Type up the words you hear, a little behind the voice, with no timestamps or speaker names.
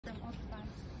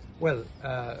Well,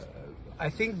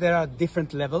 I think there are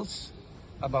different levels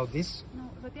about this. Ну,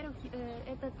 во-первых,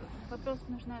 этот вопрос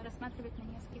нужно рассматривать на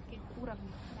нескольких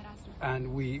уровнях, на разных.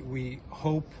 And we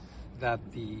hope that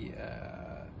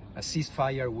a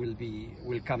ceasefire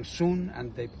will come soon,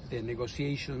 and the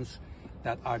negotiations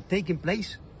that are taking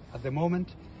place at the moment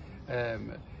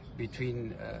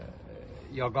between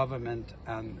your government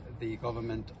and the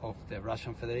government of the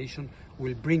Russian Federation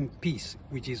will bring peace,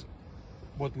 which is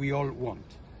what we all want.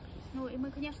 Ну и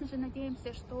мы, конечно же,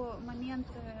 надеемся, что момент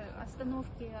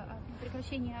остановки,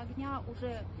 прекращения огня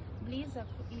уже близок,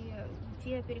 и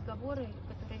те переговоры,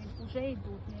 которые уже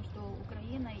идут между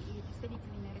Украиной и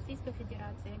представителями Российской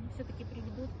Федерации, они все-таки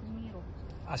приведут к миру.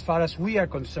 As far as we are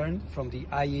concerned, from the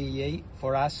IAEA,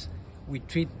 for us, we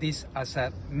treat this as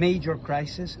a major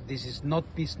crisis. This is not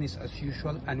business as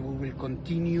usual, and we will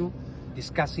continue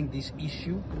discussing this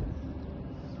issue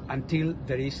until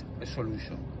there is a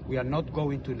solution. We are not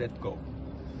going to let go.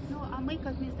 Ну, а мы,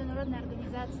 как международная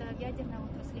организация в ядерной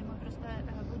отрасли, мы просто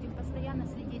будем постоянно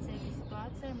следить за этой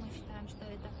ситуацией. Мы считаем, что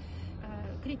это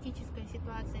критическая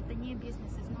ситуация, это не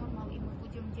бизнес из нормал, и мы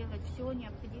будем делать все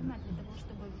необходимое для того,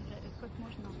 чтобы как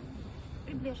можно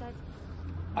приближать.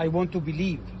 I want to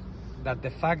believe that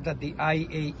the fact that the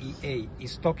IAEA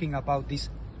is talking about this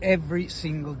every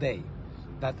single day,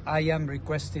 that I am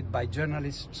requested by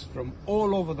journalists from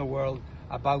all over the world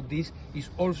about this, is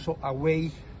also a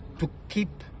way to keep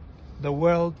the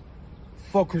world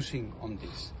focusing on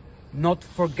this, not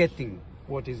forgetting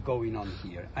what is going on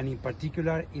here, and in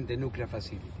particular in the nuclear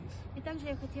facilities. И также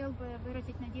я хотел бы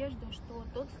выразить надежду, что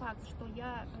тот факт,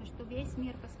 что весь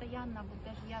мир постоянно, вот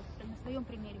даже я на своем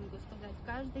примере могу сказать,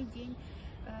 каждый день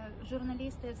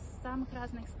журналисты с самых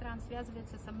разных стран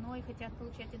связываются со мной, хотят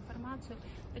получать информацию.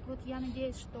 Так вот, я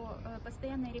надеюсь, что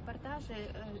постоянные репортажи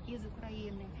из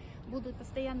Украины будут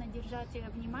постоянно держать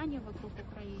внимание вокруг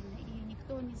Украины, и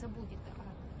никто не забудет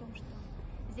о том, что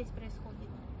здесь происходит.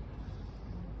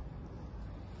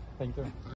 Thank you.